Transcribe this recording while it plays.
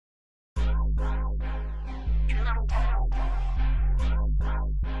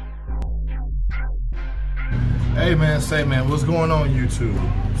Hey man, say man, what's going on YouTube?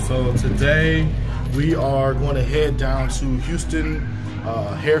 So today we are going to head down to Houston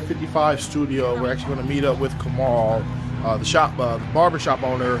Hair 55 studio. We're actually going to meet up with Kamal, the barbershop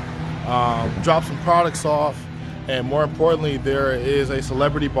owner, drop some products off, and more importantly, there is a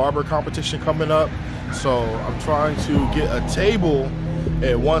celebrity barber competition coming up. So I'm trying to get a table,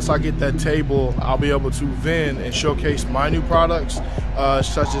 and once I get that table, I'll be able to vend and showcase my new products,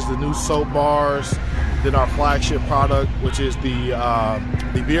 such as the new soap bars, then our flagship product, which is the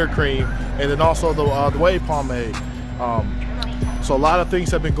beard cream, and then also the wave pomade. So a lot of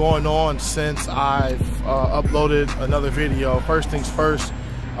things have been going on since I've uploaded another video. First things first,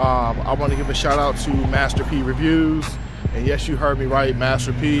 I want to give a shout out to Master P Reviews. And yes, you heard me right,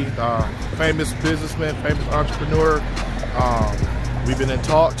 Master P, famous businessman, famous entrepreneur. We've been in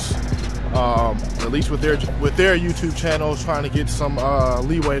talks, at least with their YouTube channels, trying to get some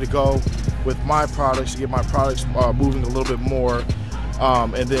leeway to go with my products, to get my products moving a little bit more.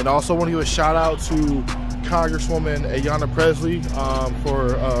 And then also want to give a shout out to Congresswoman Ayanna Pressley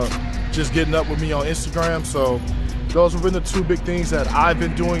for just getting up with me on Instagram. So those have been the two big things that I've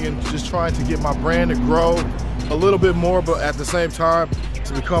been doing, and just trying to get my brand to grow a little bit more, but at the same time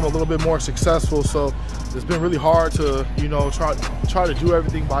to become a little bit more successful. So it's been really hard to, you know, try to do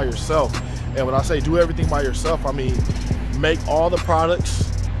everything by yourself. And when I say do everything by yourself, I mean make all the products,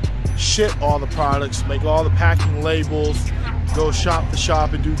 ship all the products, make all the packing labels, go shop to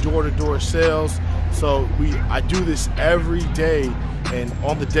shop and do door-to-door sales. So I do this every day, and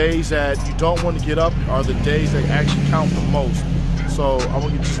on the days that you don't want to get up are the days that actually count the most. So I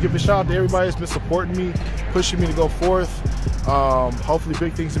want to just give a shout out to everybody that's been supporting me, pushing me to go forth. Hopefully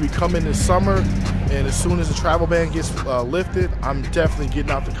big things will be coming this summer, and as soon as the travel ban gets lifted, I'm definitely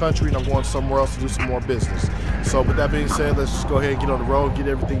getting out the country and I'm going somewhere else to do some more business. So with that being said, let's just go ahead and get on the road, get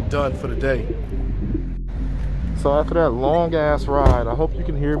everything done for the day. So after that long ass ride, I hope you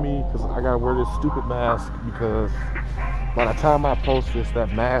can hear me, because I gotta wear this stupid mask, because by the time I post this,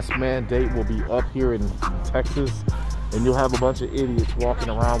 that mask mandate will be up here in Texas, and you'll have a bunch of idiots walking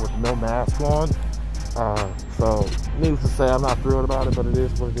around with no mask on. So needless to say, I'm not thrilled about it, but it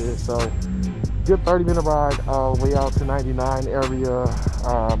is what it is. So good 30-minute ride all the way out to 99 area,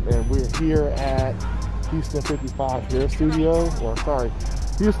 and we're here at Houston 55 Hair Studio, or sorry,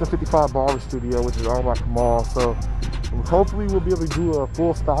 Houston 55 Barber Studio, which is owned by Kamal. So hopefully we'll be able to do a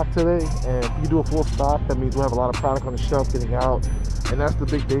full stock today, and if you do a full stock, that means we'll have a lot of product on the shelf getting out, and that's the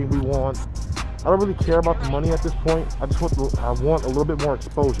big thing we want. I don't really care about the money at this point. I want a little bit more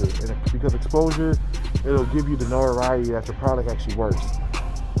exposure, and because exposure, it'll give you the notoriety that your product actually works.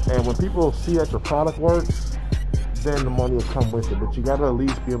 And when people see that your product works, then the money will come with it. But you gotta at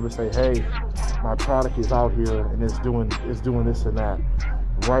least be able to say, hey, my product is out here and it's doing this and that.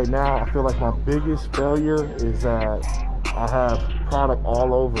 Right now, I feel like my biggest failure is that I have product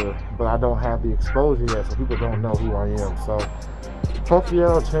all over, but I don't have the exposure yet, so people don't know who I am. So hopefully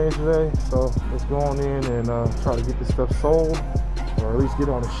that'll change today. So let's go on in and try to get this stuff sold, or at least get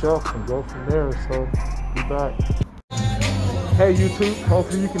it on the shelf and go from there. So be back. Hey YouTube,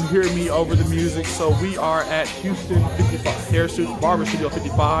 hopefully you can hear me over the music. So we are at Houston 55 Barber Studio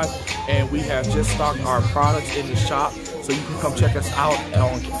 55, and we have just stocked our products in the shop. So you can come check us out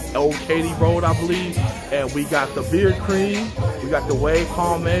on Old Katy Road, I believe. And we got the beard cream, we got the wave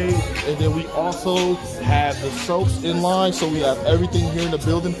pomade, and then we also have the soaps in line. So we have everything here in the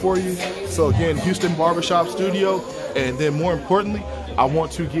building for you. So again, Houston Barbershop Studio. And then more importantly, I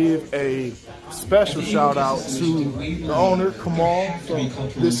want to give a special shout out to the owner, Kamal. So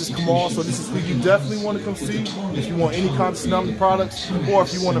this is Kamal. So this is who you definitely want to come see if you want any kind of Tsunami products, or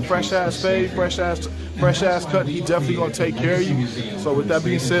if you want a fresh ass fade, fresh ass cut. He definitely gonna take care of you. So with that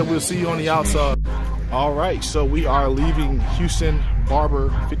being said, we'll see you on the outside. All right, so we are leaving Houston Barber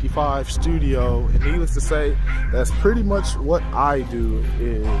 55 studio, and needless to say, that's pretty much what I do.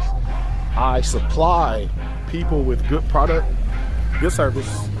 Is I supply people with good product, good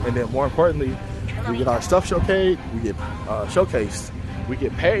service, and then more importantly, we get our stuff showcased, we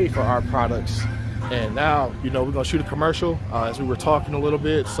get paid for our products. And now, you know, we're gonna shoot a commercial as we were talking a little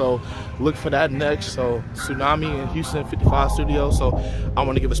bit, so look for that next. So Tsunami in Houston 55 studio. So I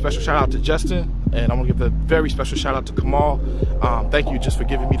want to give a special shout out to Justin, and I want to give a very special shout out to Kamal. Thank you just for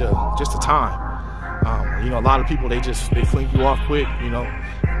giving me the time. You know, a lot of people, they fling you off quick. You know,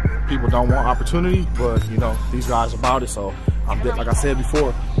 people don't want opportunity, but you know, these guys about it. So like I said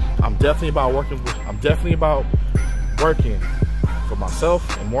before, I'm definitely about working for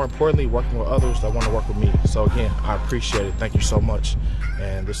myself, and more importantly, working with others that want to work with me. So again, I appreciate it. Thank you so much.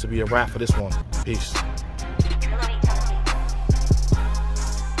 And this will be a wrap for this one. Peace.